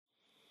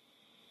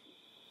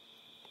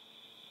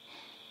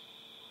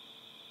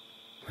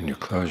When you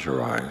close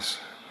your eyes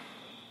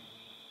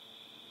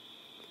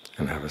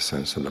and have a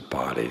sense of the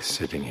body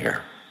sitting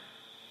here,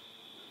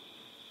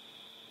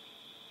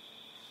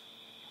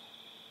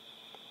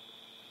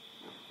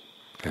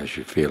 as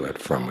you feel it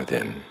from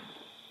within,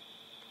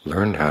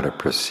 learn how to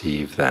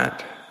perceive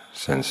that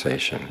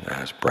sensation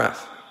as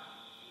breath.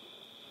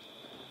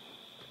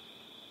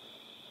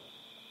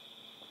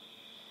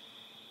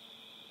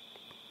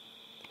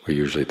 We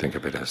usually think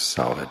of it as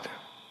solid,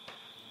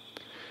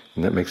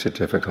 and that makes it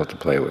difficult to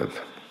play with.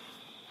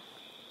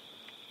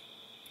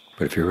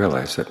 But if you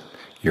realize that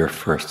your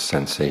first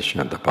sensation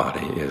of the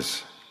body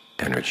is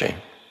energy,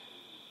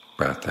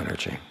 breath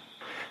energy,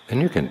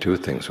 then you can do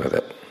things with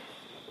it.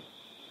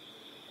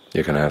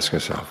 You can ask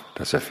yourself,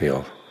 does it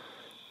feel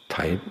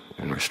tight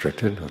and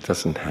restricted? Well, it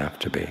doesn't have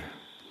to be.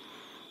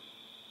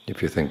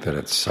 If you think that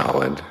it's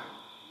solid,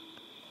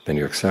 then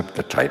you accept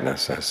the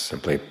tightness as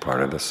simply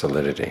part of the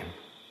solidity.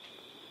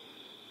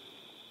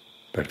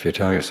 But if you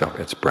tell yourself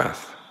it's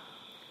breath,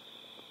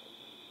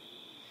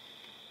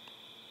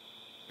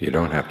 you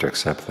don't have to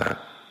accept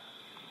that.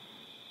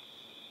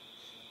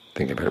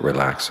 Think of it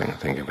relaxing,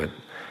 think of it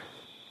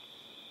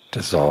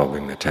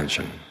dissolving the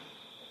tension,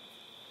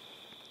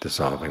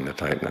 dissolving the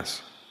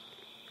tightness.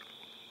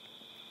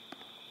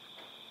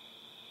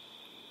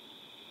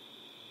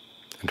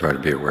 And try to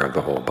be aware of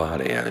the whole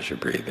body as you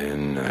breathe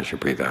in, as you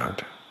breathe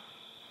out.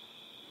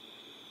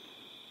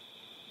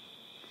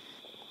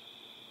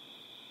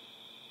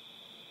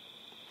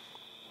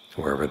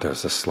 Wherever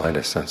there's the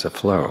slightest sense of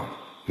flow,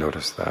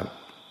 notice that.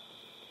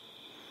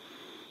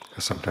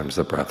 Because sometimes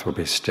the breath will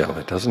be still.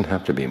 It doesn't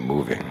have to be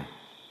moving.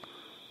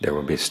 There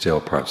will be still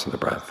parts of the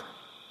breath,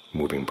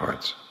 moving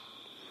parts.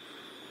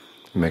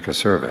 Make a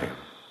survey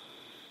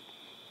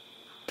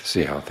to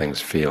see how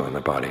things feel in the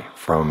body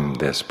from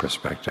this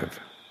perspective.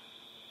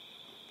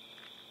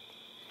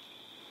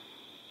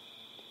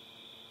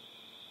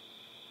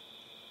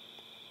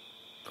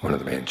 One of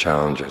the main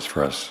challenges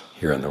for us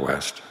here in the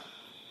West,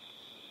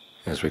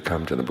 as we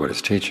come to the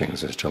Buddha's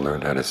teachings, is to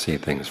learn how to see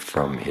things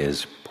from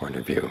his point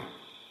of view.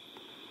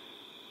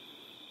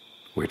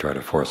 We try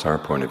to force our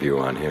point of view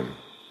on him,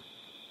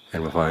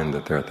 and we'll find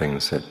that there are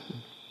things that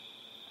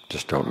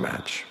just don't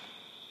match,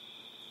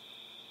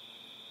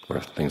 or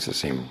things that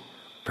seem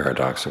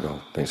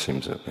paradoxical, things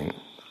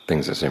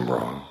that seem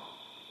wrong.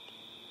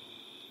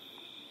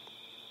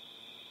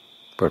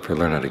 But if we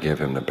learn how to give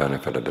him the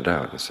benefit of the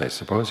doubt and say,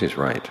 suppose he's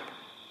right,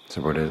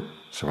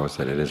 suppose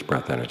that it is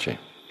breath energy,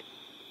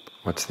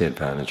 what's the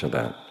advantage of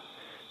that?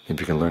 If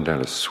you can learn how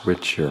to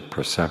switch your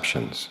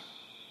perceptions,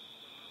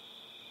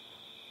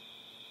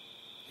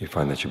 you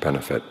find that you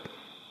benefit.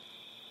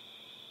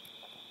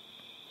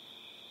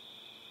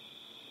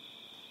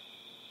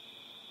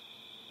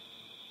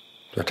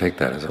 So take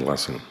that as a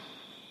lesson.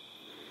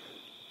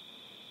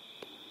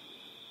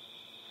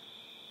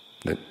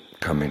 That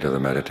coming to the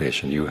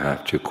meditation, you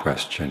have to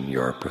question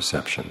your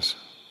perceptions.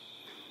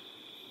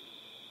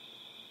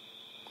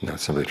 Not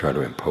simply try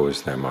to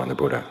impose them on the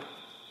Buddha,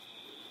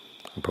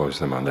 impose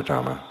them on the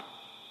Dhamma.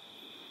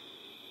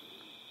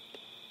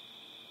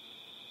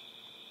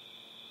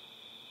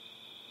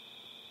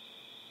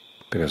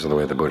 Because of the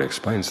way the Buddha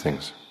explains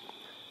things,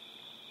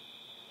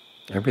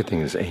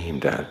 everything is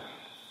aimed at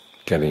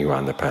getting you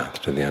on the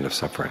path to the end of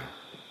suffering.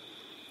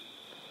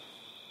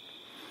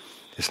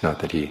 It's not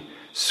that he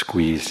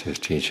squeezed his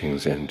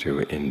teachings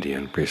into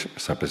Indian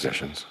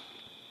presuppositions.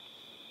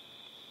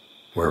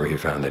 Wherever he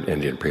found that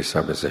Indian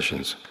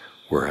presuppositions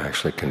were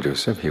actually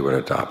conducive, he would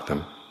adopt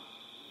them.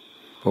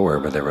 But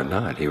wherever they were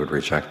not, he would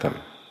reject them.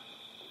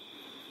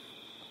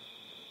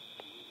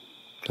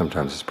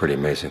 Sometimes it's pretty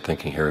amazing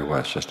thinking here he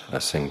was, just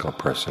a single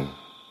person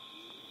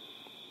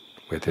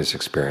with his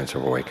experience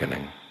of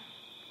awakening,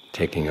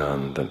 taking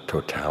on the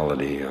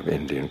totality of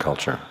Indian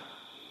culture,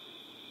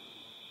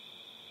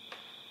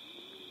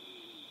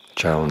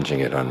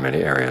 challenging it on many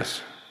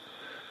areas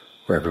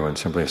where everyone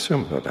simply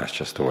assumes that that's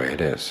just the way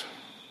it is.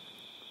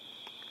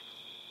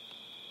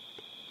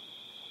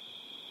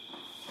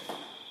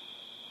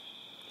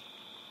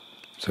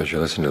 So as you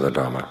listen to the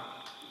Dhamma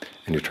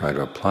and you try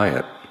to apply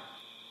it,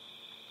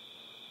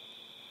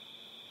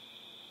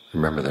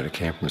 remember that it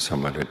came from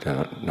someone who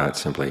did not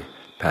simply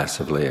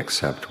passively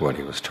accept what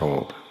he was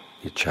told.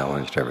 He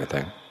challenged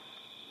everything,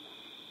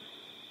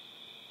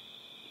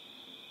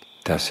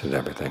 tested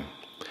everything,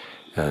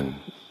 and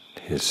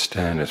his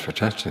standards for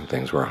testing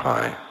things were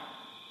high.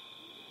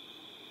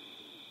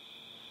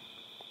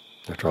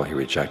 After all, he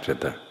rejected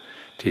the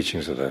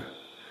teachings of the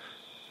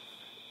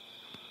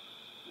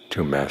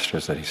two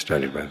masters that he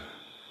studied with.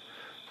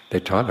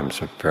 They taught him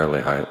some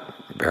fairly high,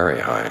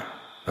 very high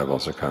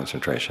levels of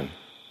concentration.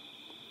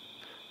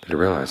 But he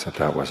realized that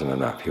that wasn't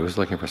enough. He was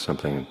looking for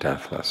something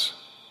deathless.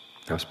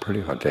 That was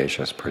pretty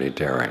audacious, pretty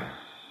daring.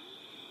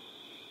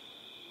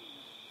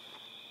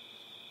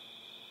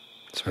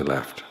 So he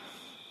left.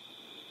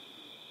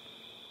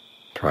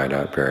 Tried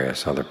out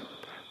various other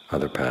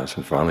paths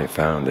and finally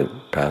found a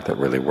path that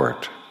really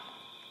worked.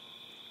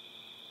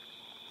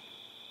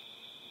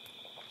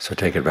 So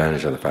take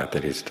advantage of the fact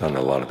that he's done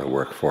a lot of the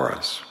work for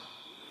us.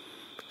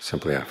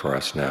 simply for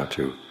us now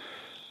to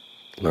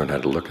learn how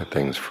to look at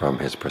things from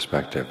his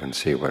perspective and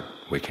see what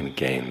we can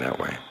gain that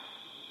way.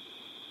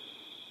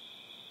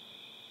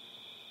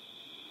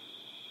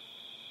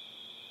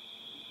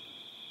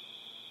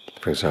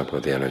 For example,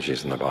 with the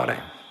energies in the body.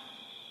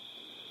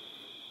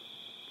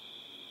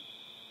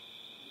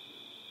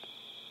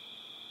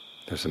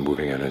 There's the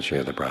moving energy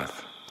of the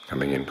breath,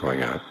 coming in,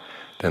 going out.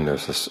 Then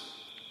there's this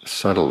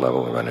subtle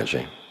level of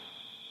energy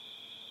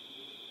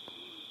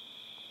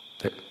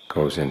that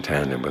goes in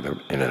tandem with the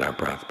in and out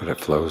breath, but it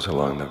flows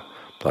along the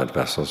blood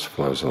vessels,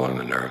 flows along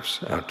the nerves,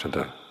 out to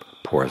the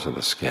pores of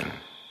the skin.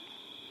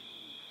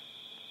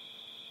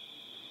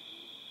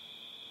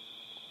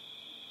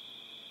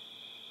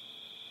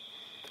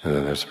 And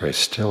then there's very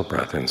still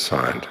breath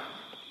inside.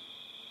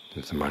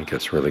 As the mind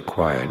gets really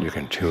quiet, you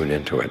can tune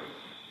into it.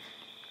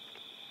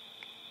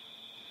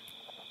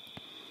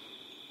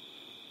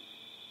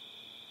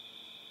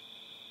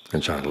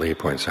 And John Lee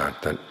points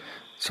out that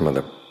some of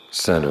the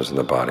centers of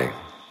the body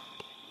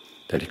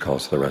that he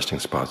calls the resting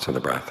spots of the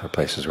breath are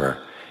places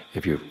where,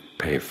 if you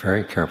pay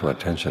very careful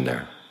attention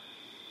there,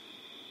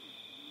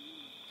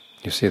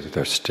 you see that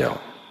they're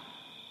still.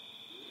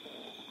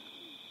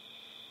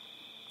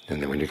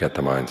 And then when you get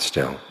the mind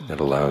still, it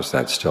allows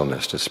that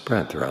stillness to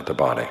spread throughout the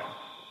body.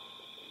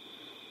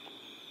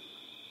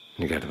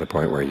 You get to the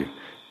point where you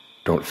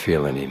don't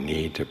feel any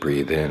need to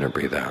breathe in or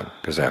breathe out,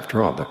 because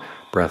after all, the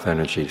breath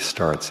energy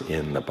starts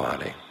in the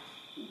body.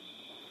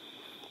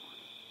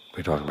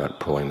 We talk about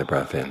pulling the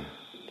breath in,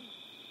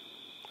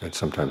 and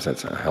sometimes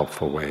that's a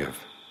helpful way of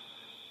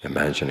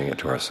imagining it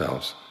to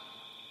ourselves.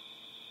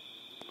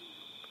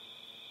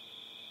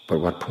 But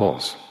what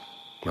pulls?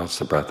 Well, it's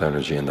the breath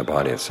energy in the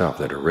body itself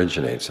that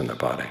originates in the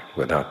body.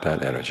 Without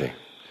that energy,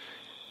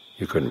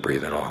 you couldn't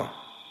breathe at all.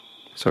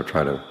 So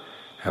try to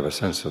have a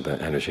sense of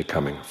the energy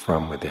coming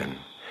from within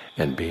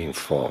and being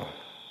full,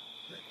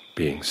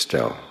 being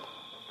still.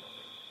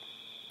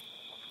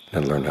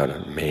 And learn how to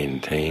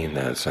maintain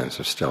that sense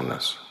of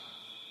stillness.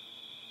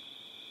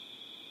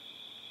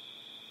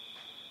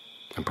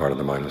 And part of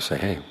the mind will say,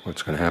 hey,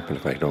 what's going to happen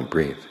if I don't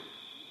breathe?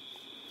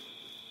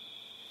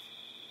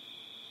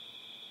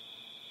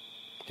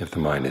 If the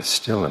mind is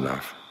still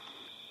enough,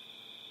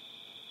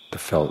 the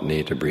felt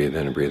need to breathe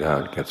in and breathe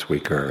out gets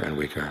weaker and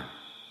weaker.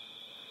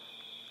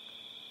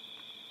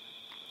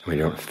 When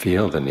you don't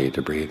feel the need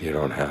to breathe, you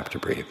don't have to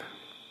breathe.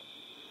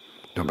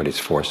 Nobody's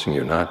forcing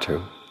you not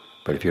to,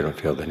 but if you don't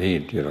feel the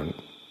need, you don't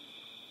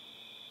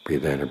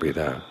breathe in or breathe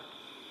out.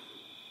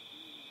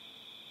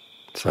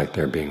 It's like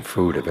there being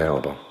food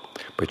available,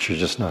 but you're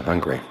just not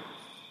hungry.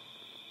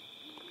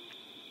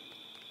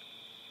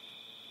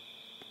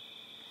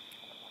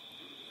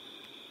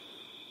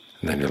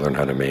 And then you learn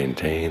how to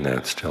maintain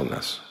that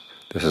stillness.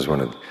 This is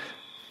one of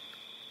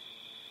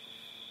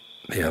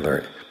the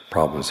other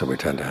problems that we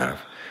tend to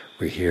have.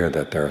 We hear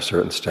that there are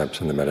certain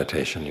steps in the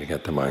meditation. You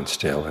get the mind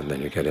still, and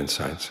then you get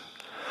insights.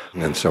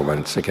 And so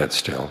once it gets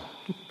still,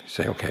 you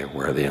say, okay,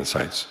 where are the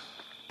insights?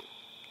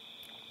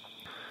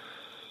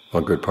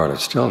 Well, a good part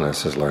of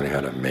stillness is learning how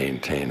to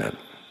maintain it.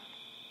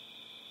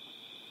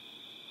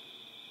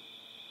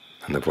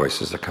 And the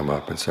voices that come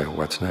up and say,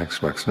 what's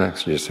next, what's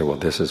next? You just say, well,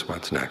 this is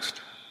what's next.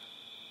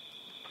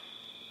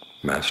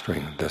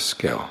 Mastering this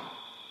skill.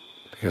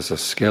 Because the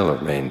skill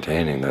of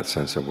maintaining that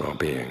sense of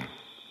well-being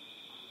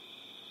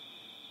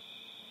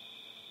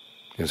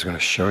is going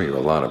to show you a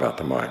lot about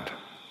the mind.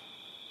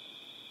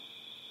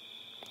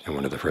 And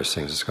one of the first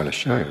things it's going to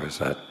show you is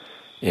that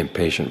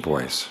impatient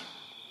voice.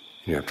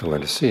 You have to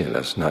learn to see it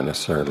as not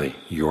necessarily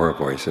your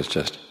voice, it's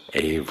just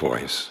a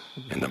voice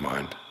in the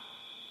mind.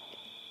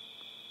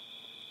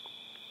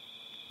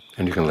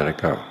 And you can let it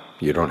go.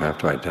 You don't have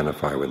to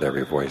identify with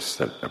every voice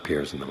that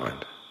appears in the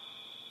mind.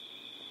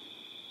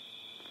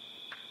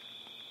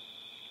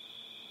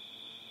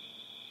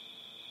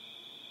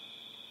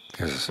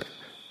 There's this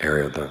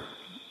area of the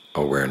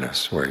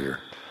awareness where you're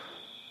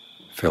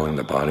filling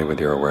the body with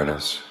your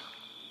awareness.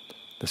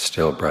 The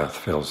still breath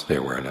fills the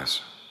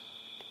awareness.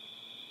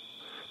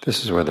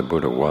 This is where the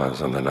Buddha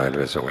was on the night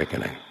of his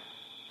awakening.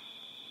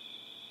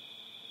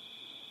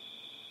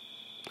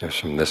 It's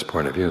from this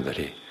point of view that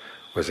he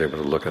was able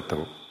to look at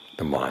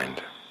the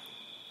mind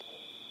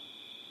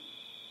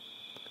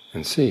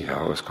and see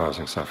how it was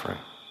causing suffering.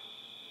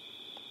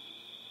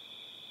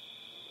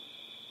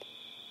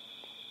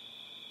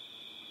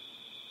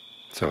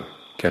 So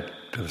get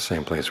to the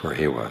same place where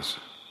he was,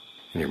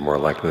 and you're more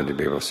likely to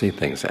be able to see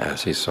things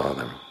as he saw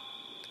them.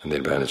 And the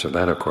advantage of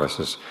that, of course,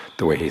 is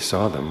the way he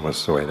saw them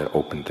was the way that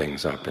opened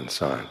things up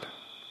inside.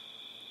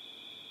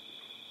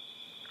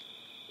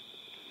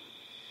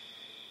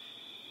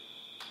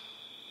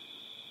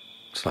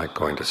 It's like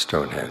going to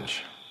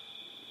Stonehenge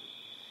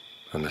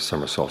on the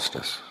summer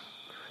solstice.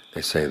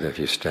 They say that if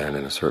you stand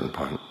in a certain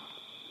point,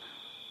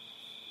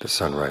 the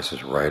sun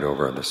rises right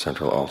over the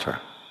central altar.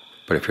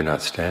 But if you're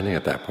not standing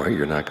at that point,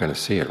 you're not going to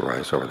see it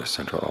rise over the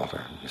central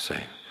altar. You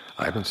say,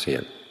 I don't see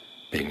it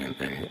being in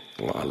any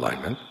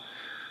alignment.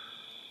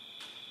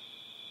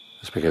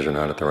 It's because you're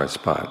not at the right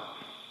spot.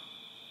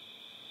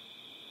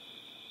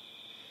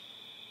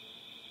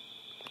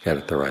 get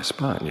at the right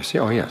spot, and you see,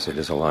 oh yes, it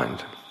is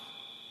aligned.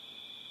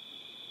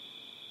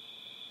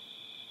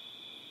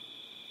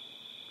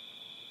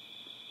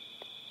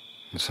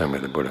 In the same way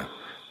the Buddha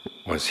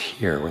was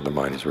here, where the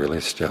mind is really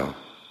still,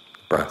 the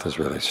breath is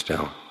really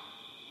still.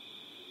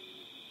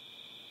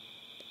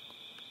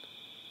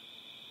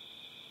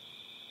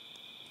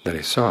 That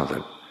he saw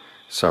that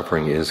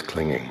suffering is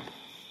clinging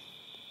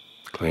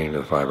to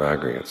the five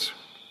aggregates.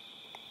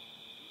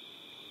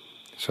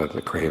 So that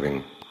the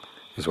craving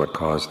is what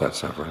caused that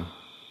suffering.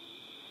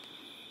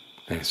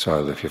 And he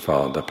saw that if you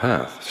followed the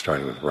path,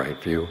 starting with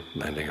right view,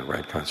 landing in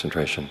right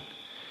concentration,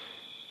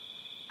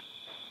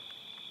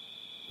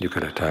 you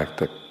could attack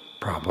the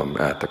problem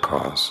at the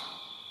cause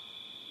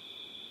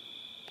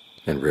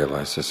and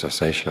realize the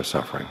cessation of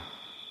suffering.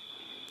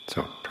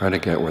 So try to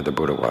get where the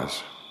Buddha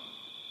was.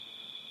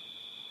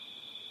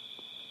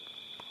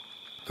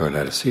 Learn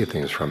how to see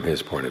things from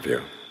his point of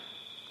view.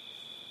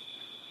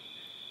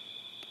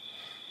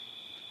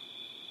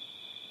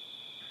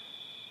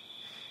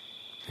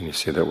 And you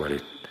see that what he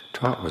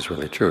taught was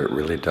really true. It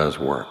really does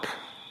work.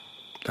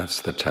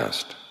 That's the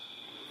test.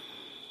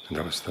 And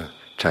that was the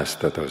test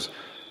that those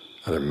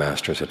other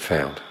masters had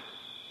failed.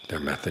 Their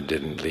method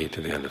didn't lead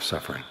to the end of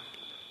suffering.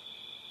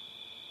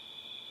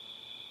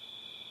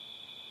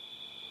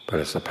 But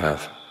as the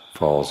path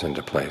falls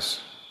into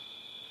place,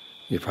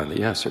 you find that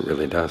yes, it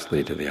really does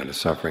lead to the end of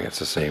suffering. It's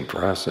the same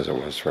for us as it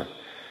was for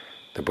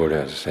the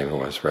Buddha, as the same it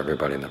was for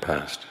everybody in the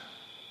past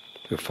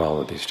who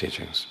followed these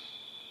teachings.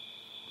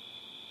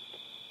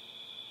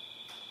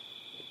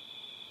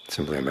 It's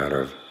simply a matter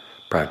of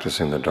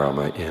practicing the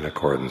Dhamma in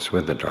accordance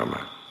with the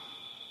Dhamma.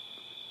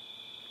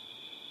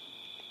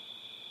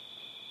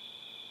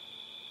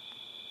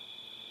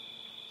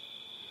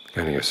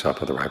 Getting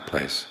yourself at the right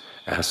place,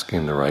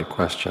 asking the right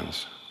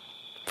questions,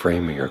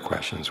 framing your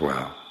questions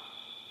well,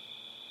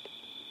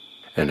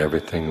 and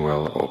everything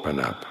will open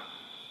up.